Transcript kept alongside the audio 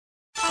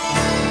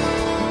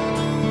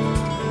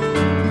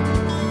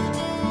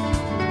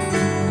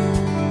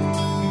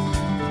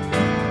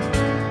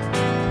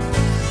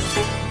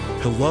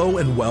Hello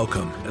and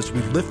welcome as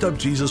we lift up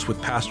Jesus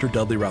with Pastor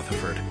Dudley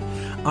Rutherford.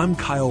 I'm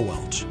Kyle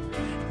Welch.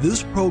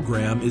 This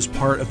program is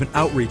part of an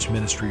outreach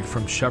ministry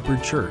from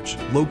Shepherd Church,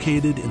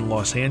 located in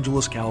Los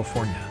Angeles,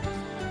 California.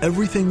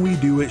 Everything we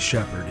do at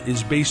Shepherd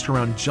is based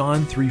around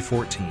John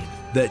 3:14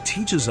 that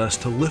teaches us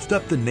to lift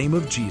up the name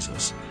of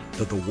Jesus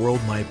that the world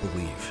might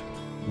believe.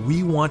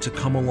 We want to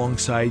come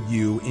alongside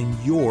you in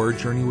your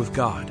journey with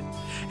God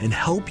and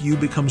help you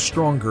become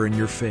stronger in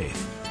your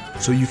faith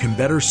so you can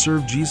better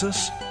serve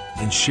Jesus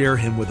and share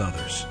Him with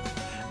others.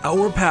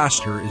 Our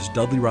pastor is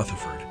Dudley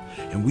Rutherford,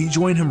 and we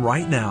join him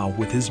right now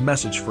with his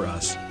message for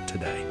us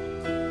today.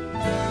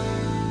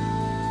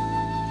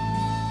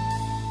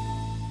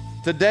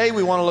 Today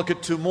we want to look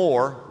at two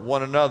more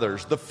one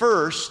another's. The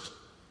first,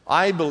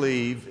 I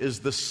believe, is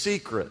the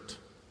secret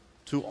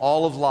to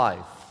all of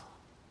life.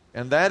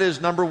 And that is,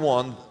 number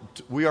one,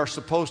 we are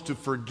supposed to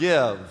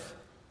forgive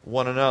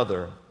one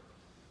another.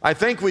 I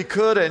think we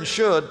could and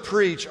should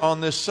preach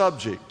on this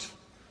subject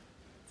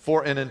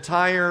for an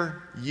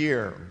entire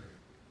year.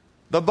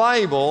 The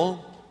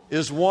Bible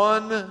is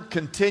one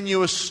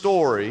continuous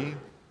story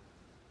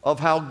of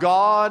how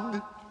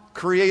God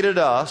created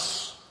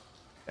us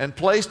and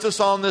placed us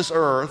on this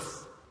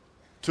earth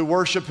to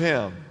worship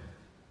Him.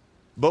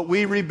 But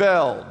we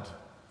rebelled,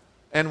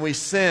 and we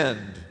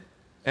sinned,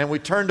 and we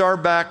turned our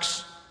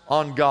backs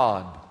on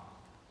God.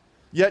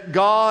 Yet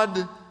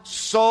God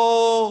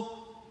so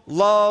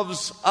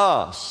loves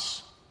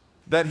us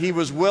that He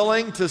was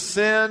willing to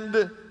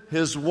send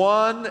His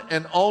one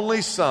and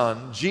only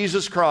Son,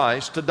 Jesus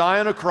Christ, to die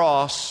on a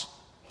cross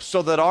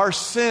so that our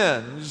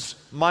sins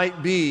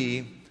might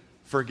be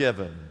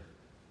forgiven.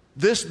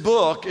 This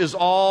book is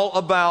all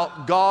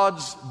about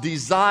God's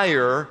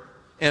desire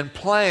and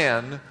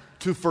plan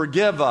to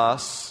forgive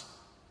us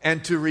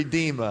and to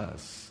redeem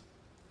us.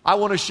 I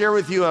want to share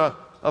with you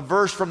a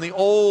verse from the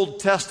Old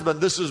Testament.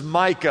 This is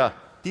Micah.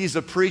 He's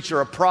a preacher,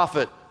 a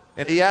prophet,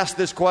 and he asked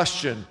this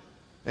question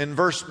in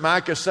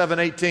Micah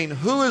 7:18,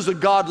 "Who is a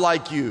God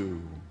like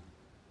you,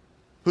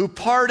 who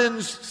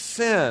pardons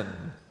sin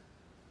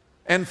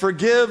and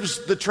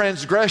forgives the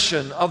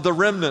transgression of the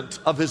remnant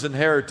of His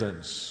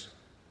inheritance?"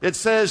 It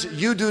says,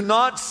 "You do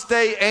not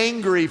stay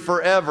angry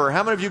forever."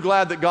 How many of you are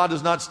glad that God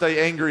does not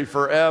stay angry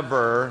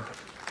forever?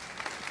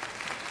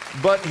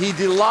 But He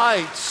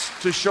delights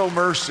to show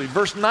mercy.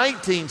 Verse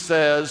 19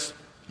 says,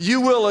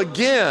 "You will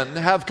again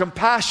have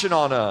compassion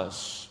on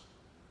us,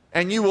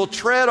 and you will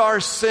tread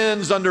our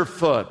sins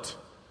underfoot,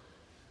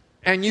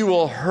 and you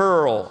will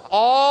hurl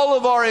all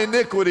of our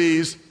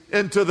iniquities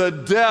into the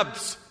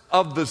depths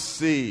of the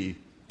sea."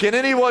 Can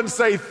anyone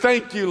say,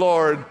 "Thank you,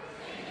 Lord"?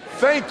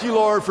 Thank you,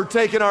 Lord, for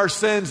taking our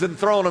sins and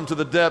throwing them to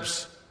the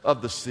depths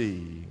of the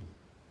sea.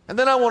 And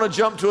then I want to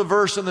jump to a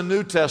verse in the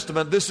New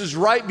Testament. This is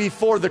right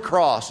before the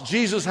cross.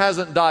 Jesus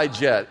hasn't died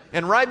yet.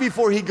 And right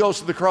before He goes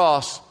to the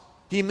cross,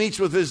 He meets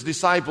with His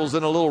disciples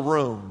in a little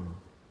room.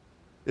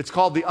 It's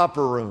called the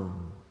upper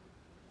room.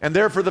 And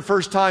there for the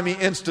first time He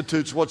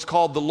institutes what's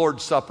called the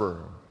Lord's Supper.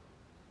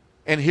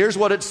 And here's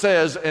what it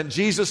says. And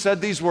Jesus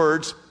said these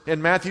words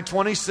in Matthew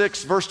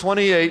 26, verse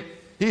 28.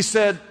 He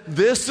said,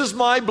 "This is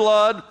my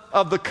blood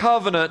of the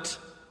covenant.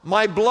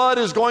 My blood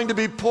is going to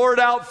be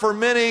poured out for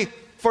many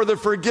for the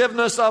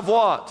forgiveness of"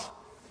 what?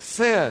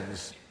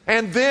 Sins.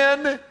 And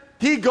then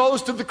He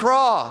goes to the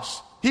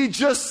cross. He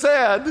just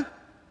said,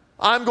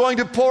 "I'm going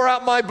to pour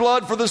out my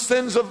blood for the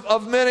sins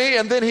of many."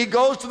 And then He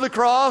goes to the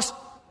cross.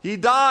 He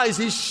dies.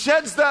 He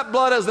sheds that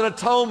blood as an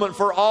atonement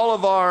for all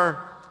of our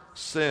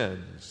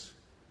sins.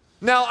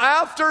 Now,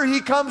 after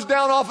He comes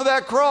down off of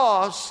that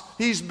cross,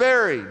 He's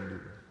buried.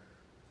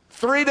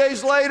 3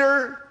 days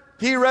later,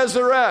 He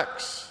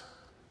resurrects.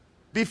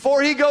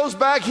 Before He goes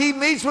back, He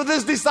meets with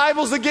His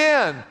disciples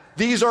again.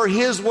 These are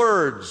His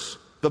words.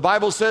 The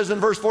Bible says in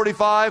verse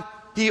 45,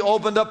 He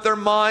opened up their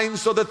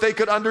minds so that they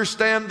could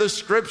understand the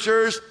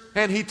Scriptures,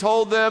 and He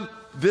told them,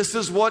 "This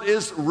is what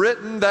is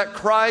written, that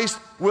Christ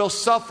will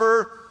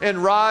suffer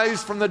and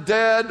rise from the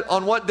dead"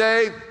 on what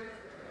day?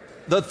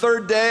 The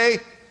third day.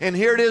 And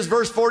here it is,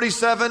 verse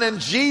 47, "And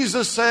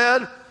Jesus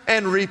said,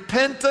 and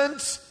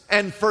repentance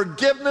and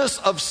forgiveness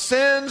of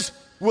sins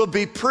will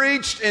be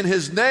preached in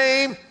His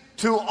name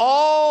to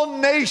all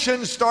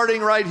nations,"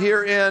 starting right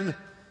here in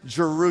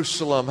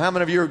Jerusalem. How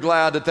many of you are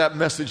glad that that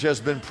message has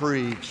been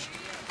preached?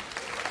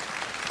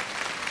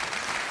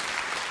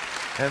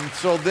 And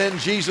so then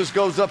Jesus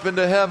goes up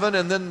into heaven,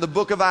 and then the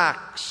book of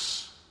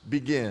Acts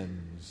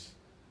begins.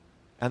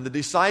 And the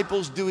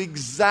disciples do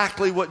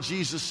exactly what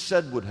Jesus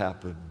said would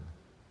happen.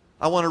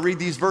 I want to read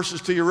these verses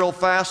to you real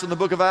fast. In the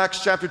book of Acts,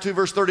 chapter 2,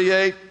 verse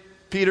 38,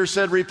 Peter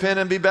said, "Repent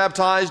and be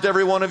baptized,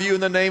 every one of you,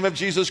 in the name of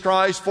Jesus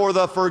Christ, for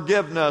the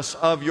forgiveness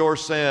of your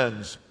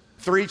sins."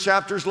 3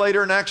 chapters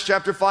later, in Acts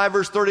chapter 5,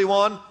 verse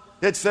 31,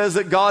 it says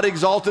that God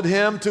exalted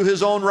Him to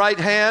His own right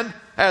hand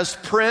as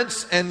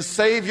Prince and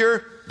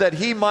Savior, that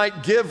He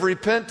might give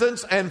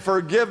repentance and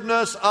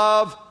forgiveness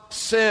of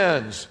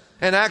sins.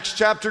 In Acts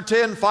chapter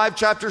 10, 5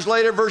 chapters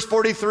later, verse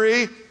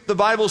 43, the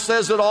Bible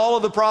says that all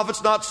of the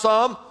prophets, not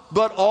some,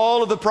 but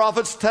all of the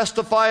prophets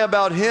testify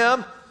about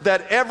Him,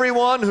 that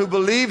everyone who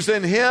believes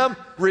in him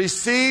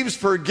receives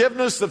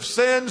forgiveness of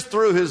sins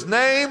through his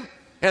name.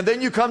 And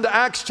then you come to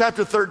Acts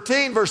chapter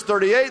 13, verse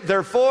 38.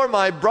 Therefore,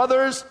 my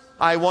brothers,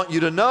 I want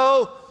you to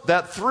know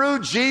that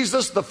through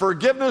Jesus the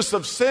forgiveness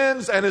of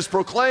sins and is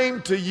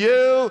proclaimed to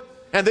you.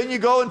 And then you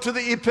go into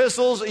the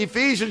epistles,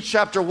 Ephesians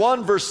chapter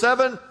 1, verse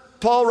 7.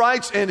 Paul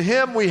writes, in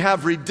him we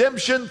have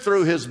redemption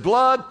through his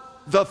blood,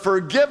 the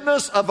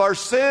forgiveness of our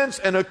sins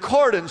in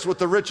accordance with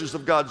the riches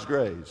of God's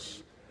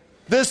grace.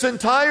 This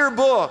entire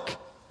book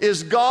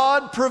is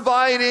God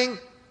providing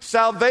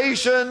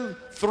salvation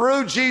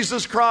through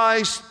Jesus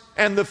Christ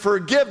and the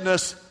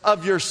forgiveness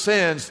of your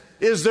sins.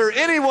 Is there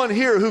anyone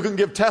here who can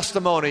give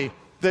testimony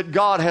that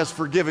God has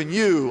forgiven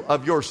you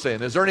of your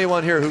sin? Is there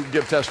anyone here who can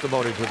give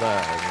testimony to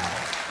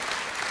that?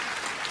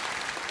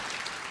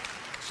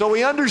 So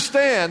we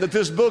understand that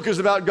this book is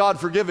about God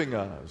forgiving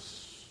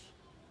us.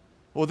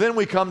 Well, then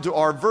we come to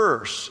our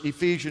verse,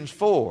 Ephesians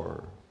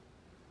 4.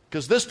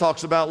 Because this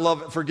talks about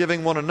love,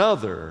 forgiving one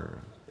another.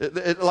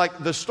 Like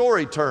the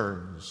story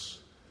turns.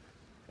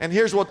 And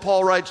here's what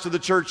Paul writes to the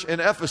church in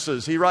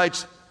Ephesus. He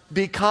writes,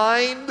 be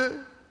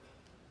kind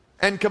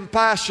and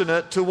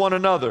compassionate to one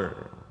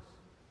another.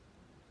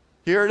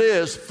 Here it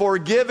is,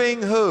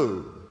 forgiving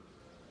who?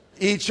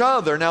 Each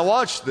other. Now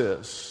watch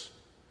this.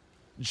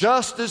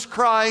 Just as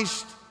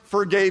Christ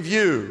forgave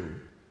you.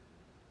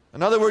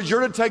 In other words,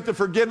 you're to take the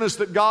forgiveness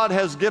that God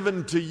has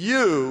given to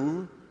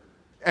you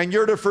and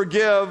you're to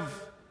forgive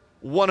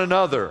one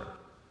another.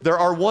 There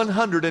are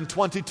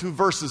 122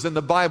 verses in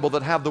the Bible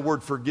that have the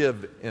word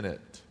forgive in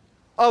it.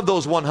 Of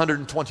those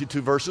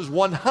 122 verses,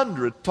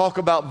 100 talk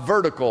about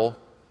vertical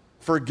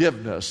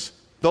forgiveness.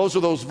 Those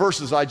are those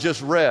verses I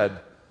just read.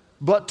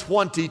 But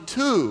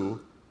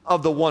 22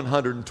 of the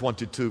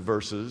 122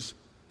 verses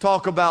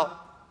talk about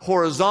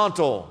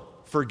horizontal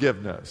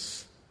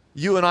forgiveness.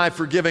 You and I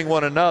forgiving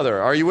one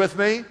another. Are you with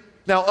me?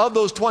 Now, of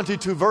those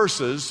 22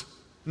 verses,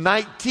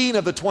 19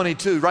 of the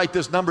 22, write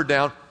this number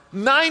down,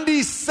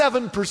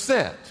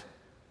 97%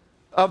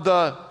 of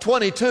the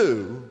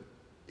 22,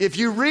 if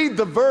you read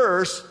the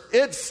verse,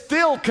 it's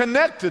still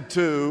connected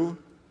to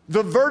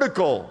the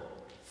vertical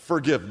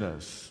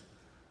forgiveness.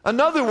 In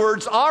other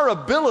words, our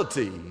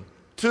ability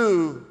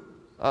to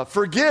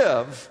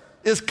forgive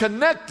is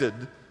connected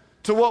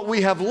to what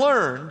we have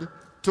learned,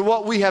 to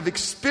what we have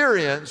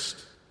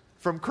experienced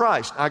from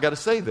Christ. I got to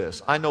say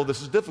this. I know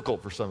this is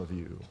difficult for some of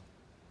you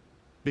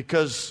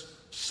because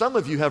some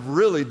of you have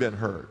really been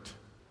hurt.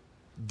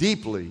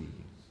 Deeply.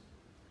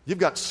 You've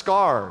got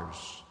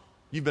scars.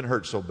 You've been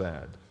hurt so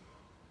bad.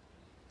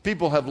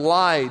 People have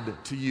lied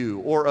to you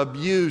or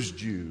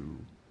abused you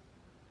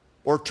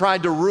or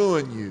tried to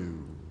ruin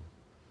you,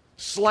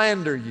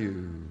 slander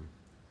you.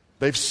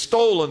 They've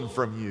stolen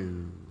from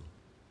you.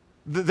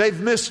 They've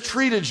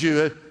mistreated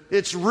you.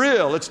 It's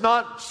real. It's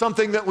not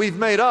something that we've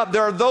made up.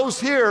 There are those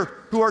here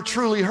who are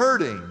truly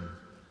hurting.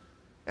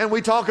 And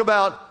we talk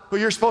about,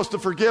 well, you're supposed to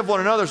forgive one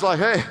another. It's like,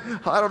 hey,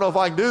 I don't know if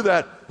I can do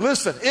that.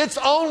 Listen, it's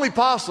only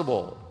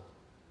possible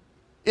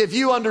if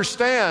you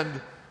understand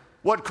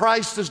what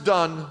Christ has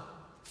done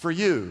for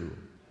you.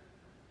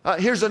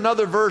 Here's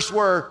another verse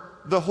where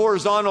the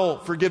horizontal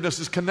forgiveness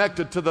is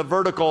connected to the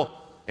vertical.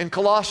 In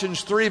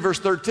Colossians 3, verse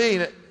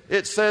 13,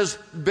 it says,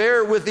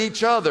 bear with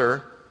each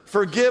other,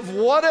 forgive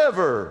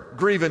whatever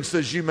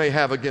grievances you may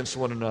have against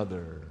one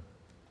another.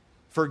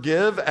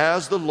 Forgive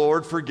as the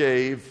Lord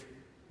forgave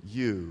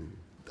you.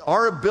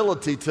 Our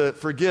ability to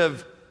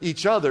forgive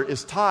each other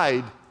is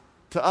tied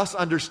to us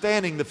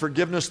understanding the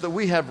forgiveness that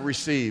we have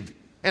received.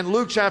 In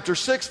Luke chapter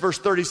 6, verse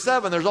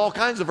 37, there's all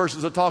kinds of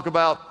verses that talk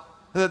about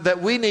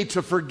that we need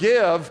to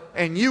forgive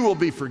and you will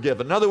be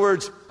forgiven. In other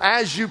words,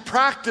 as you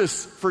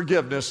practice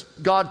forgiveness,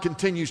 God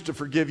continues to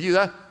forgive you.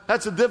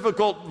 That's a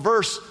difficult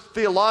verse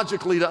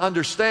theologically to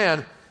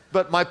understand,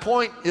 but my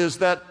point is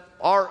that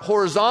our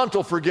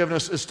horizontal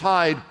forgiveness is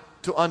tied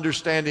to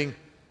understanding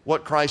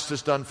what Christ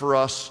has done for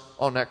us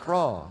on that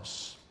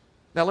cross.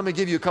 Now let me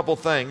give you a couple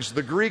things.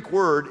 The Greek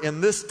word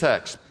in this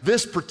text,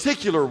 this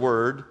particular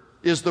word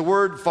is the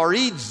word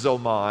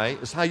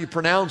pharizomai, is how you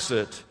pronounce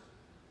it.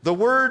 The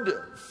word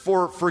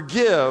for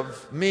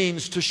forgive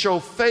means to show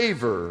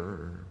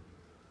favor.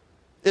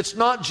 It's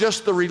not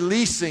just the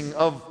releasing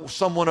of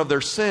someone of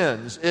their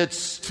sins.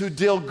 It's to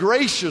deal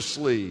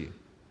graciously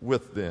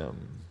with them.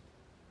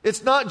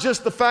 It's not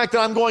just the fact that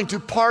I'm going to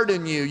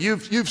pardon you.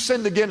 You've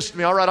sinned against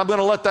me. All right, I'm going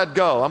to let that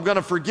go. I'm going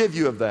to forgive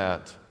you of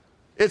that.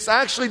 It's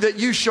actually that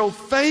you show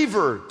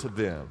favor to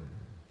them.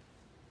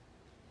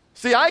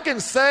 See, I can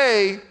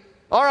say,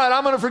 all right,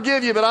 I'm going to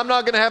forgive you, but I'm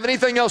not going to have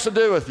anything else to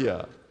do with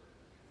you.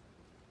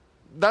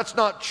 That's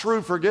not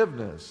true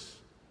forgiveness.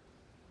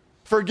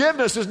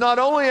 Forgiveness is not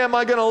only am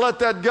I going to let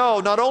that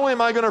go, not only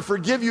am I going to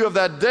forgive you of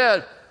that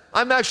debt,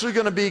 I'm actually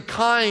going to be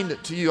kind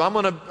to you. I'm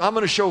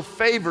going to show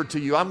favor to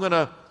you. I'm going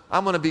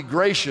to be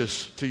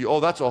gracious to you.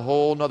 Oh, that's a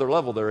whole nother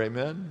level there,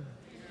 amen?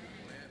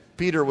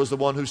 Peter was the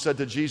one who said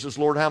to Jesus,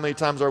 Lord, how many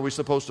times are we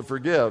supposed to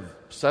forgive?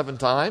 7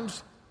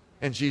 times?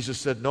 And Jesus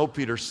said, no,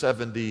 Peter,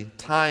 70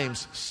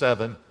 times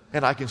 7.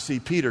 And I can see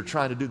Peter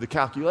trying to do the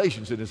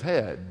calculations in his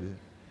head.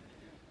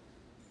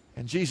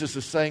 And Jesus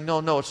is saying,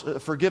 no,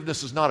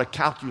 forgiveness is not a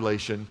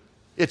calculation.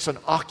 It's an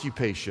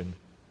occupation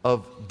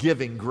of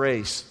giving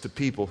grace to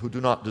people who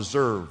do not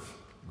deserve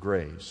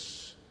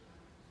grace.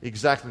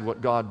 Exactly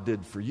what God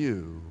did for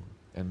you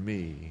and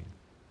me.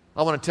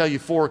 I want to tell you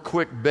 4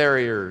 quick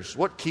barriers.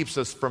 What keeps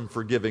us from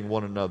forgiving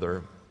one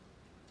another?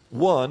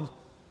 One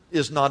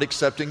is not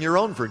accepting your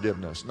own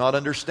forgiveness, not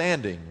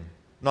understanding,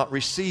 not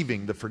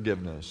receiving the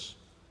forgiveness.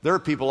 There are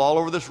people all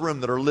over this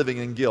room that are living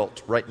in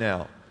guilt right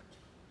now.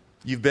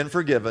 You've been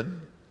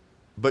forgiven,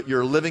 but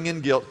you're living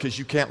in guilt because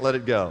you can't let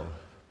it go.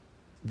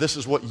 This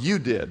is what you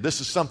did.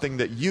 This is something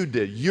that you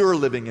did. You're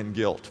living in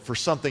guilt for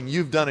something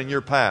you've done in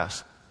your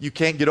past. You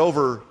can't get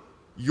over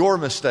your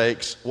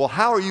mistakes. Well,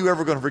 how are you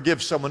ever going to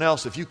forgive someone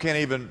else if you can't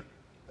even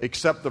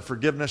accept the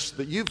forgiveness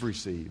that you've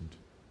received?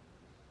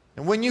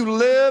 And when you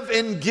live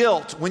in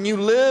guilt, when you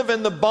live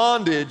in the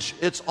bondage,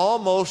 it's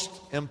almost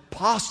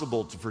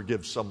impossible to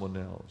forgive someone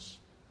else.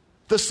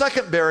 The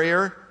second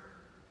barrier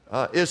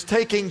is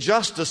taking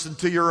justice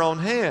into your own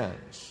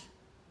hands.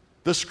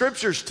 The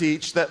Scriptures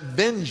teach that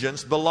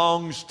vengeance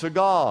belongs to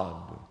God.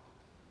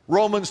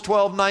 Romans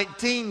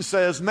 12:19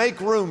 says, make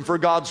room for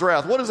God's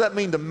wrath. What does that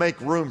mean, to make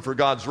room for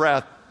God's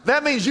wrath?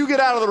 That means you get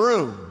out of the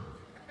room.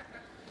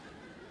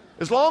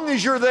 As long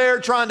as you're there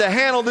trying to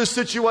handle this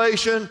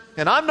situation,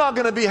 and I'm not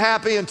going to be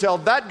happy until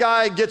that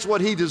guy gets what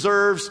he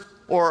deserves,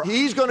 or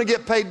he's going to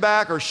get paid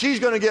back, or she's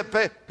going to get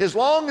paid. As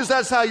long as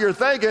that's how you're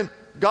thinking,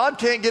 God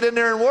can't get in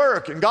there and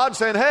work. And God's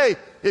saying, hey,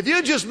 if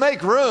you just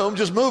make room,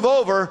 just move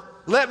over,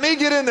 let me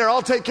get in there,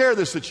 I'll take care of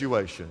this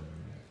situation.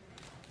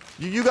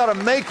 You got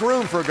to make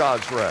room for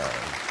God's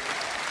wrath.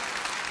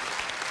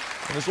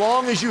 And as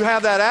long as you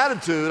have that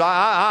attitude,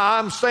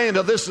 I'm saying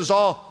that this is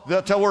all,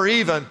 till we're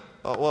even,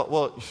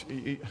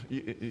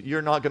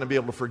 you're not going to be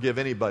able to forgive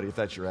anybody if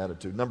that's your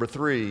attitude. Number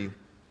 3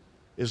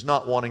 is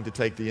not wanting to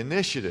take the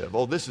initiative.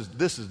 Oh, this is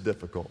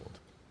difficult.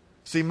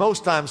 See,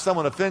 most times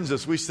someone offends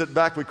us, we sit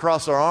back, we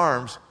cross our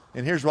arms,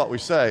 and here's what we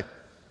say.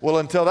 Well,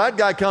 until that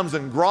guy comes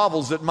and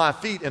grovels at my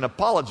feet and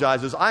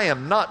apologizes, I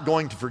am not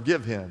going to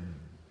forgive him.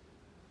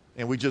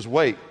 And we just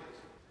wait.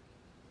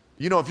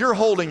 You know, if you're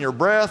holding your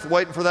breath,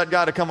 waiting for that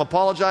guy to come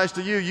apologize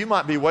to you, you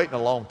might be waiting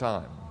a long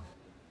time.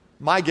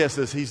 My guess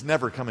is he's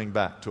never coming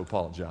back to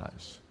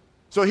apologize.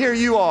 So here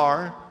you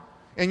are,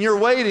 and you're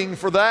waiting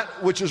for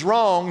that which is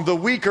wrong, the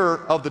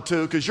weaker of the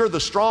two, because you're the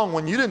strong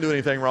one. You didn't do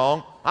anything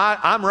wrong.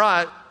 I'm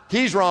right.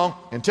 He's wrong.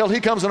 Until he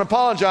comes and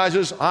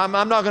apologizes, I'm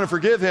not going to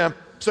forgive him.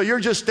 So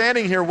you're just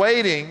standing here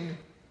waiting.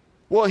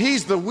 Well,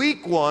 he's the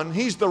weak one.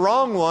 He's the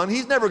wrong one.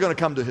 He's never going to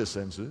come to his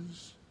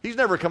senses. He's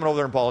never coming over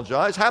there and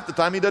apologize. Half the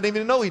time he doesn't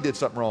even know he did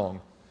something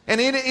wrong. And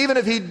even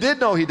if he did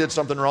know he did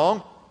something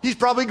wrong, he's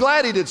probably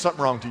glad he did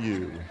something wrong to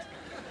you.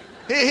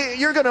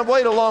 You're going to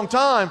wait a long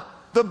time.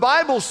 The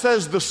Bible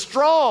says the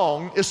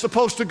strong is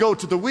supposed to go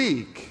to the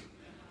weak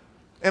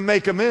and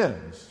make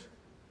amends.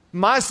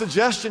 My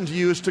suggestion to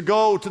you is to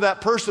go to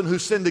that person who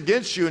sinned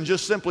against you and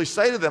just simply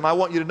say to them, I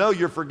want you to know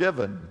you're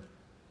forgiven.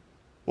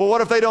 Well,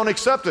 what if they don't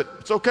accept it?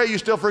 It's okay, you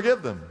still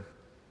forgive them.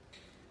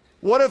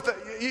 What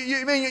if,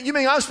 you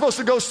mean I'm supposed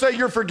to go say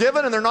you're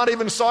forgiven and they're not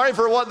even sorry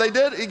for what they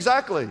did?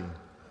 Exactly.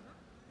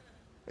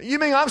 You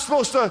mean I'm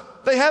supposed to,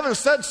 they haven't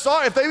said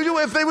sorry.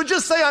 If they would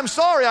just say I'm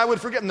sorry, I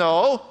would forgive.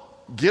 No,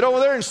 get over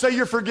there and say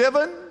you're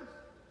forgiven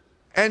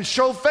and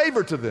show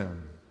favor to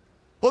them.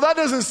 Well, that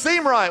doesn't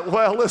seem right.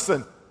 Well,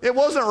 listen, it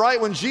wasn't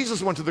right when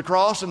Jesus went to the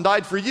cross and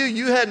died for you.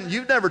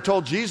 You've never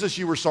told Jesus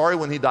you were sorry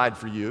when he died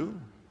for you.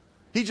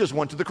 He just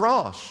went to the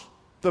cross.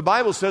 The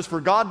Bible says,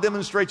 for God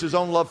demonstrates his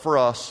own love for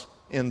us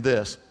in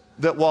this,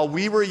 that while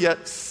we were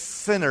yet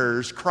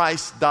sinners,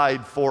 Christ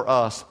died for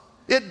us.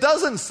 It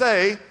doesn't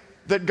say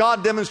that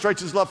God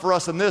demonstrates his love for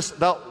us in this,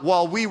 that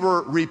while we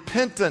were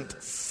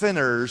repentant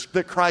sinners,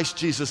 that Christ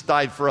Jesus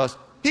died for us.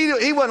 He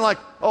wasn't like,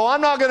 oh,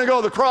 I'm not going to go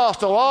to the cross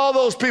till all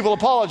those people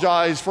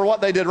apologize for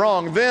what they did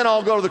wrong, then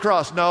I'll go to the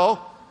cross. No,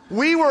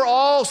 we were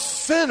all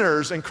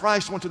sinners, and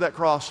Christ went to that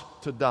cross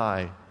to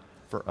die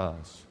for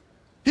us.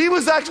 He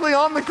was actually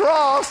on the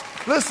cross.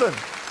 Listen,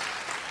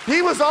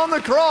 he was on the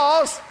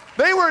cross.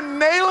 They were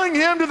nailing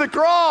him to the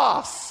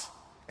cross.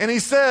 And he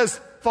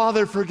says,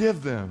 Father,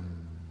 forgive them.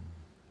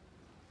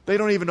 They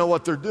don't even know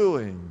what they're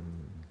doing.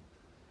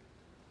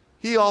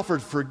 He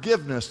offered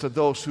forgiveness to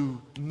those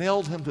who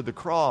nailed him to the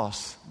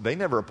cross. They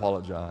never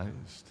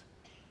apologized.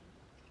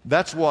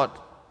 That's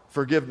what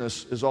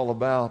forgiveness is all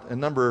about. And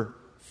number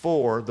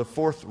 4, the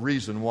 4th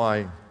reason why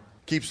it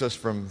keeps us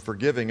from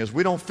forgiving is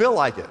we don't feel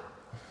like it.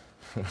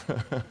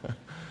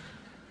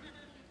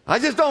 I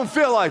just don't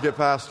feel like it,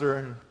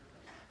 Pastor.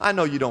 I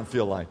know you don't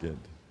feel like it.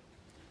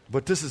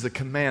 But this is a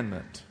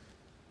commandment.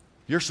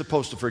 You're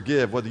supposed to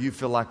forgive whether you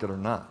feel like it or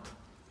not.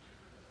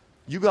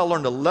 You've got to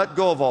learn to let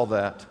go of all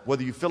that,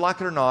 whether you feel like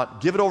it or not.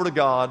 Give it over to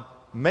God.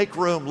 Make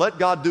room. Let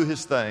God do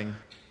his thing.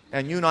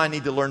 And you and I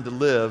need to learn to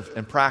live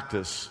and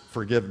practice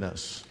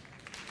forgiveness.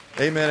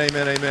 Amen,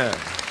 amen, amen.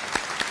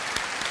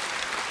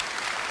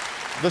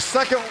 The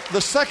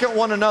second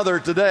one another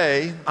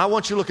today, I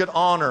want you to look at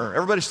honor.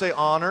 Everybody say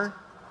honor.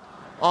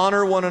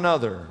 Honor one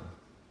another.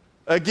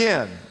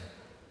 Again,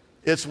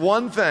 It's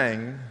one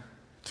thing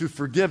to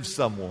forgive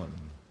someone.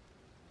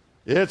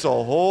 It's a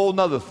whole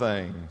nother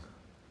thing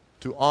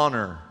to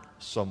honor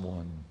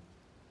someone.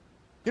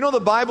 You know,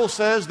 the Bible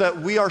says that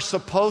we are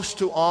supposed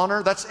to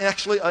honor. That's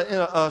actually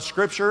a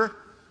scripture,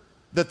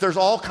 that there's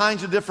all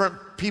kinds of different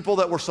people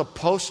that we're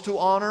supposed to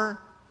honor.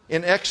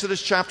 In Exodus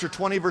chapter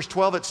 20, verse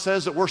 12, it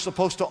says that we're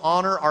supposed to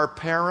honor our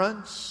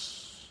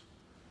parents.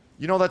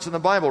 You know that's in the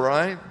Bible,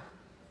 right?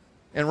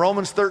 In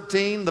Romans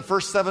 13, the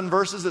first 7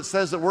 verses, it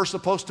says that we're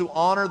supposed to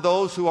honor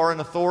those who are in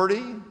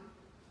authority.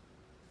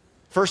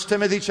 1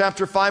 Timothy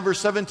chapter 5, verse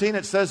 17,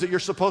 it says that you're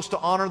supposed to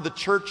honor the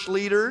church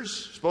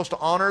leaders. You're supposed to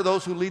honor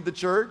those who lead the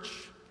church.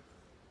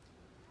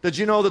 Did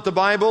you know that the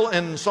Bible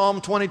in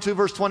Psalm 22,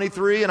 verse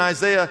 23, and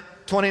Isaiah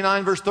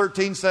 29, verse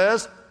 13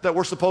 says that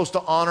we're supposed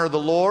to honor the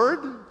Lord?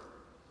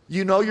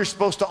 You know you're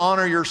supposed to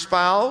honor your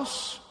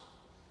spouse.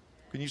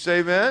 Can you say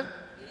amen?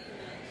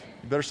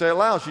 You better say it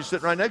loud. She's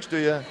sitting right next to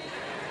you.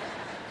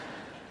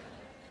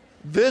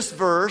 This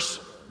verse,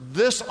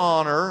 this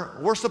honor,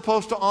 we're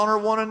supposed to honor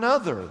one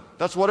another.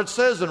 That's what it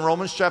says in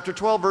Romans chapter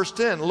 12, verse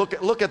 10.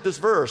 Look at this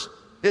verse.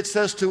 It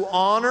says to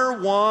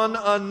honor one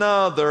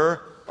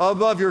another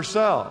above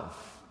yourself.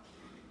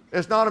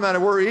 It's not a matter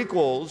we're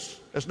equals.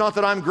 It's not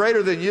that I'm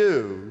greater than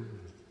you.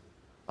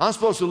 I'm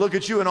supposed to look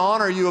at you and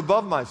honor you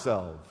above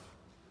myself.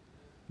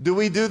 Do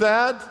we do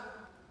that?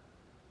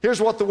 Here's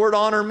what the word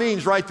honor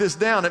means. Write this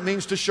down. It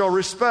means to show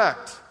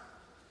respect.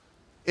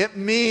 It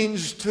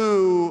means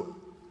to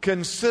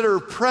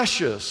consider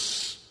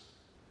precious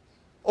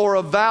or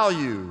of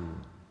value.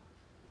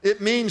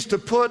 It means to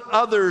put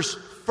others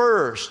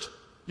first.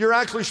 You're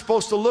actually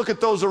supposed to look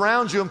at those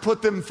around you and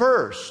put them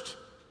first,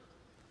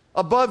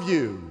 above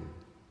you.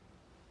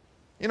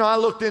 You know, I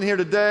looked in here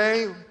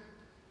today.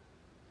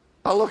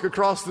 I look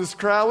across this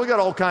crowd. We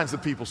got all kinds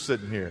of people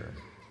sitting here.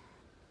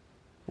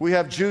 We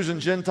have Jews and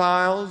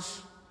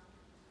Gentiles.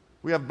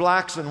 We have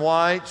blacks and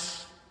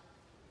whites,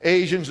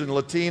 Asians and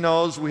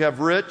Latinos. We have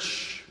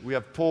rich. We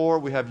have poor.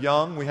 We have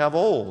young. We have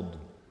old.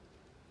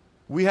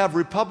 We have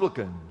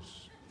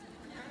Republicans.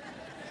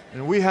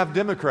 And we have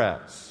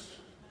Democrats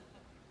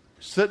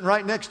sitting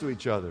right next to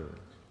each other.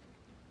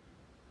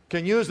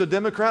 Can you as a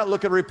Democrat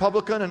look at a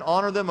Republican and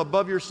honor them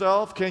above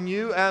yourself? Can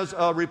you as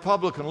a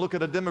Republican look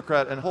at a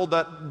Democrat and hold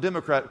that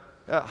Democrat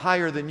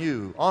higher than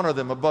you? Honor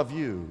them above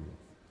you.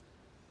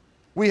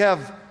 We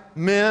have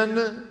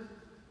men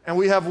and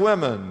we have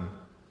women.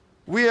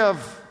 We have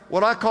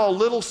what I call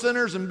little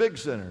sinners and big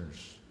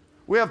sinners.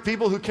 We have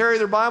people who carry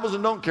their Bibles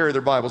and don't carry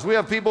their Bibles. We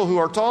have people who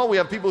are tall. We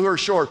have people who are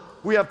short.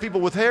 We have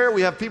people with hair.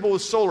 We have people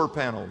with solar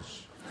panels.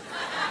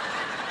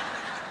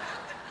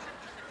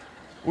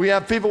 We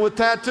have people with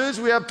tattoos.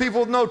 We have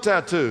people with no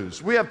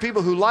tattoos. We have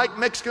people who like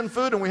Mexican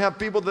food, and we have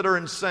people that are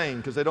insane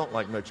because they don't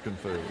like Mexican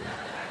food.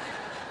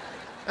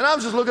 And I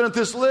was just looking at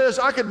this list.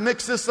 I could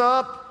mix this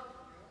up.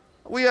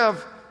 We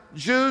have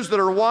Jews that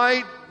are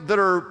white, that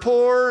are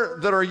poor,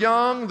 that are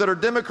young, that are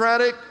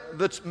Democratic,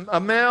 that's a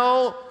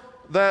male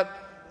that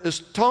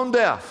is tone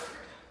deaf.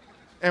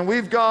 And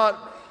we've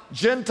got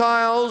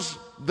Gentiles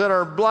that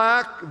are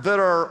black, that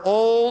are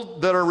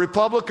old, that are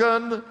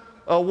Republican,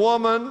 a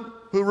woman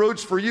who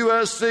roots for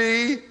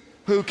USC,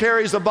 who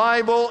carries a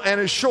Bible and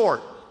is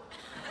short.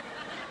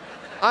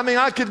 I mean,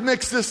 I could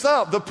mix this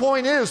up. The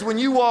point is, when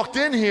you walked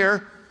in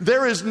here,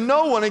 there is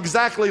no one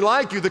exactly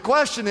like you. The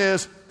question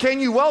is, can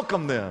you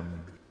welcome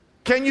them?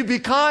 Can you be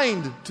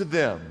kind to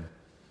them?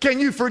 Can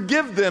you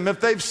forgive them if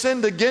they've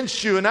sinned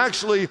against you and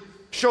actually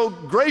show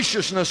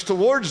graciousness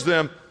towards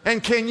them?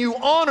 And can you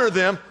honor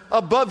them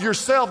above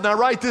yourself? Now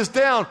write this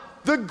down.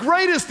 The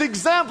greatest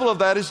example of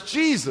that is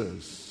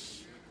Jesus.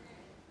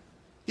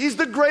 He's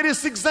the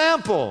greatest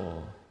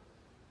example.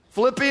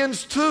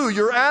 Philippians 2,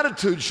 your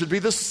attitude should be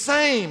the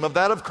same of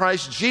that of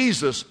Christ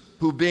Jesus,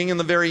 who being in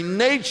the very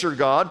nature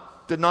God,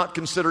 did not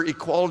consider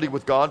equality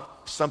with God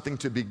something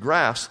to be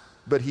grasped,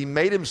 but he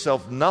made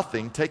himself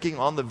nothing, taking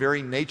on the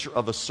very nature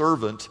of a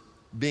servant,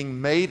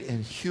 being made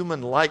in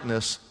human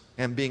likeness,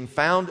 and being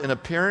found in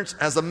appearance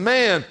as a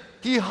man.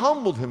 He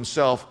humbled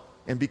himself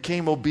and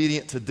became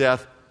obedient to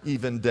death,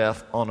 even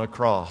death on a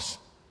cross.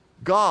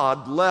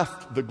 God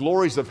left the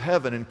glories of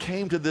heaven and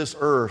came to this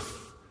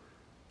earth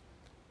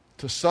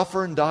to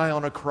suffer and die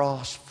on a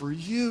cross for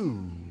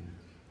you.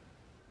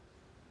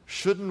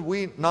 Shouldn't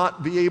we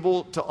not be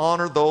able to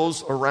honor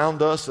those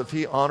around us if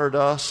he honored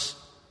us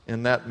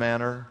in that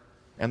manner?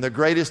 And the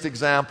greatest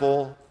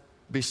example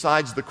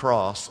besides the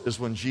cross is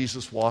when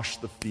Jesus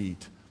washed the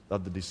feet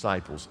of the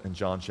disciples in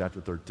John chapter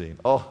 13.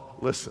 Oh,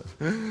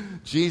 listen.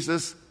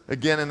 Jesus,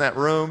 again in that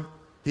room,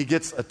 he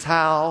gets a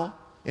towel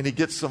and he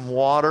gets some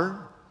water.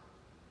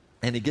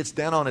 And he gets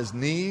down on his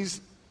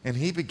knees and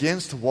he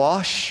begins to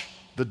wash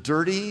the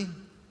dirty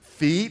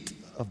feet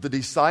of the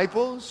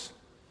disciples.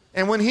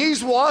 And when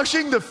he's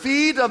washing the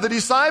feet of the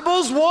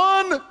disciples,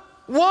 one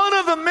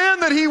of the men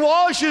that he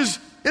washes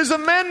is a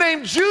man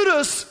named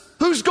Judas,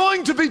 who's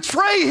going to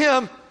betray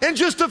him in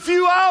just a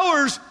few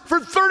hours for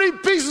 30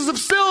 pieces of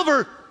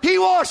silver. He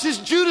washes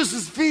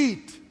Judas's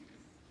feet.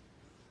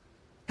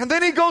 And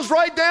then he goes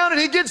right down and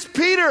he gets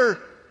Peter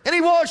and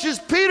he washes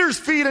Peter's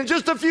feet. In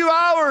just a few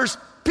hours,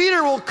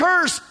 Peter will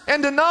curse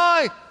and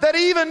deny that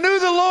he even knew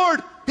the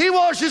Lord. He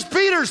washes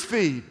Peter's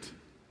feet.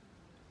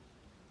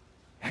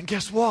 And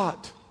guess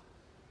what?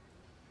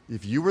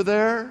 If you were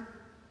there,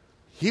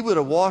 he would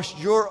have washed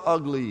your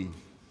ugly,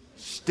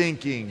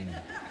 stinking,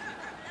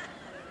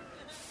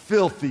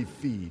 filthy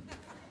feet.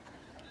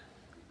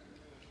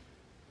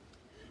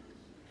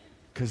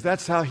 Because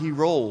that's how he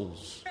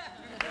rolls.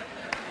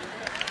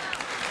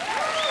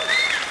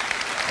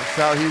 That's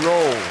how he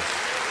rolls.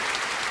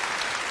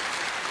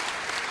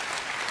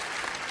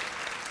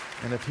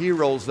 And if he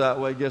rolls that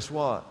way, guess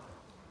what?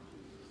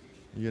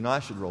 You and I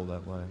should roll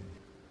that way.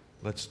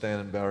 Let's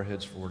stand and bow our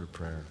heads forward to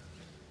prayer.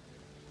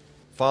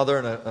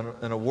 Father,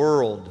 in a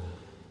world,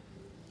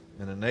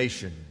 in a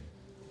nation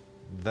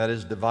that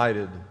is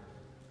divided,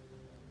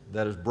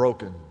 that is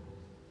broken,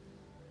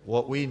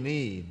 what we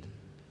need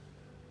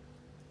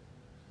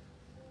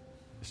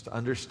is to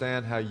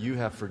understand how you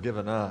have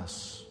forgiven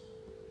us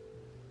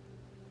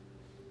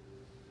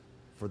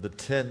for the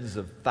tens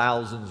of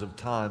thousands of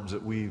times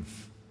that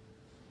we've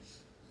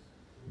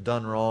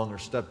done wrong or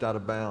stepped out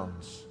of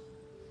bounds.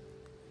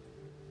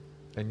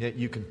 And yet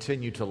you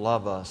continue to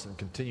love us and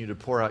continue to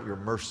pour out your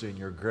mercy and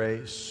your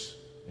grace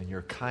and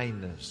your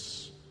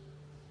kindness,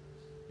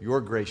 your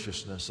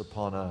graciousness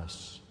upon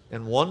us.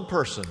 And one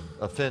person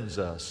offends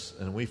us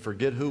and we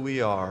forget who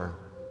we are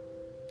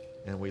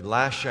and we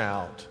lash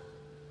out,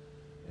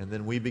 and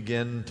then we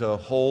begin to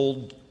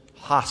hold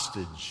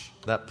hostage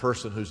that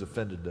person who's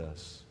offended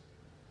us.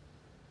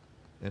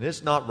 And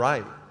it's not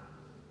right.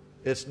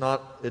 It's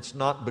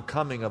not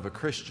becoming of a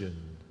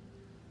Christian.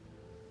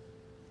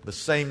 The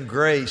same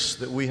grace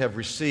that we have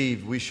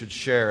received, we should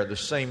share. The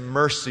same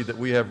mercy that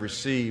we have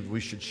received, we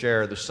should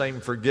share. The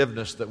same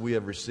forgiveness that we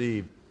have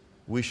received,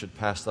 we should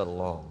pass that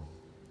along.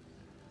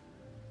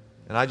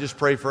 And I just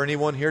pray for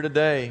anyone here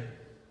today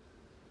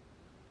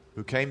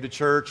who came to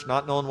church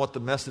not knowing what the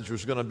message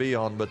was going to be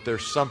on, but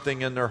there's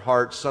something in their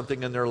heart,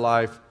 something in their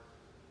life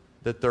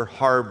that they're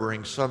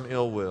harboring, some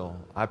ill will.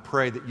 I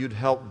pray that you'd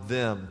help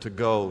them to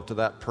go to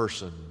that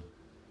person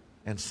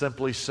and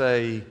simply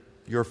say,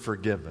 you're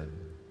forgiven.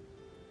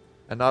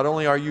 And not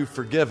only are you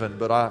forgiven,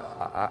 but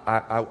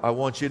I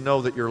want you to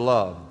know that you're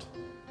loved.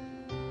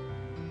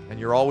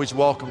 And you're always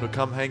welcome to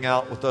come hang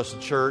out with us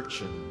at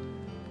church and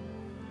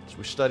as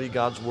we study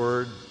God's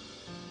Word.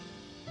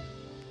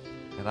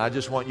 And I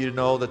just want you to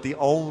know that the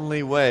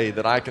only way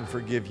that I can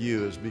forgive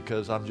you is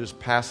because I'm just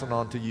passing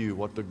on to you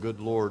what the good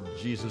Lord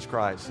Jesus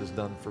Christ has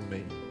done for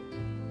me.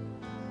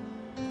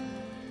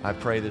 I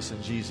pray this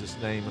in Jesus'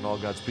 name, and all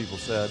God's people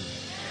said,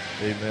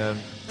 amen.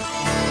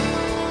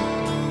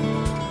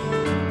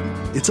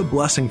 It's a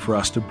blessing for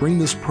us to bring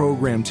this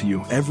program to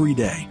you every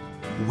day.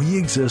 We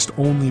exist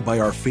only by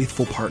our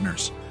faithful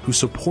partners who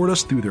support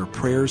us through their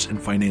prayers and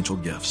financial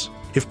gifts.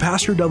 If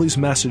Pastor Dudley's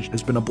message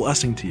has been a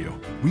blessing to you,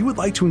 we would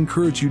like to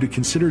encourage you to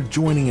consider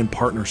joining in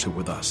partnership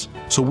with us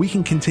so we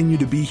can continue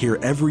to be here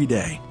every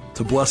day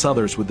to bless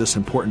others with this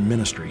important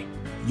ministry.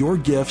 Your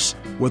gifts,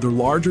 whether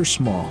large or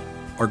small,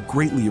 are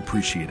greatly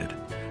appreciated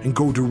and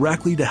go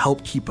directly to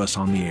help keep us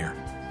on the air.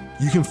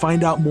 You can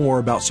find out more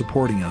about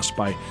supporting us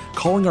by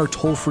calling our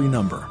toll-free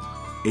number,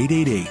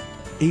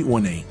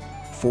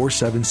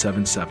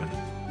 888-818-4777.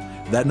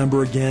 That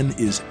number again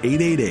is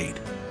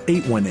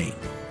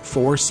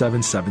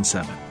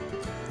 888-818-4777.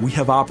 We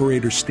have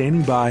operators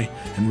standing by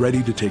and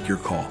ready to take your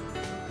call.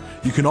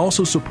 You can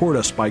also support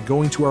us by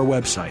going to our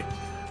website,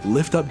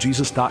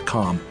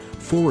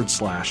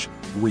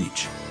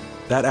 liftupjesus.com/reach.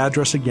 That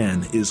address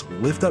again is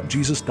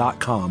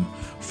liftupjesus.com/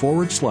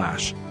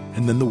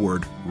 and then the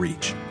word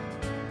reach.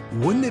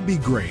 Wouldn't it be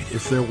great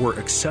if there were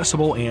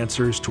accessible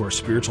answers to our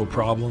spiritual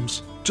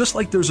problems? Just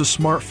like there's a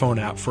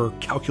smartphone app for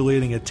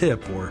calculating a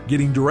tip or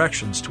getting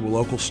directions to a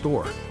local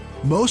store.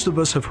 Most of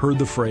us have heard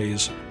the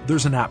phrase,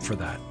 there's an app for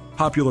that,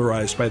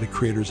 popularized by the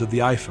creators of the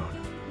iPhone.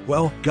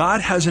 Well,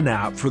 God has an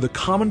app for the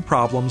common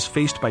problems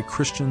faced by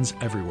Christians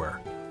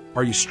everywhere.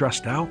 Are you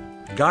stressed out?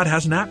 God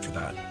has an app for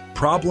that.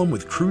 Problem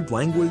with crude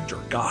language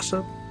or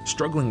gossip?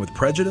 Struggling with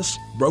prejudice?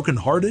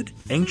 Brokenhearted?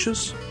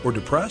 Anxious? Or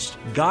depressed?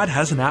 God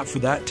has an app for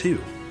that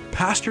too.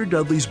 Pastor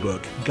Dudley's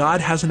book,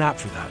 God Has an App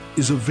for That,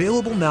 is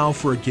available now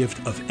for a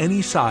gift of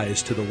any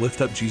size to the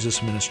Lift Up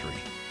Jesus ministry.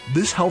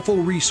 This helpful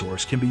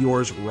resource can be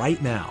yours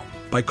right now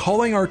by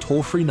calling our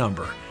toll-free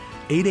number,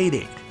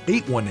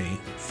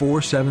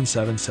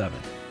 888-818-4777.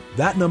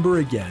 That number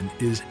again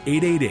is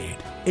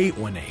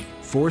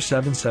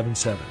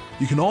 888-818-4777.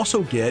 You can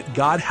also get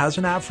God Has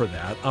an App for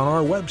That on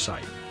our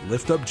website,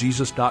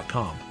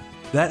 liftupjesus.com.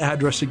 That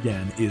address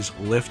again is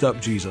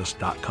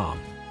liftupjesus.com.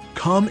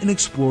 Come and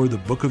explore the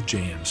book of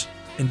James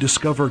and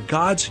discover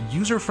God's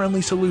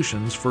user-friendly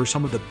solutions for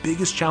some of the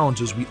biggest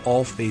challenges we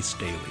all face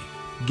daily.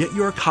 Get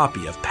your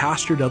copy of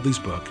Pastor Dudley's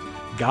book,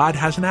 God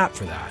Has an App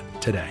for That,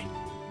 today.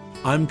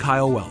 I'm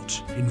Kyle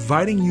Welch,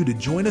 inviting you to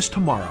join us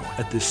tomorrow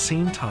at this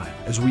same time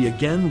as we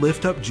again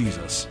lift up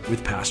Jesus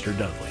with Pastor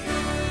Dudley.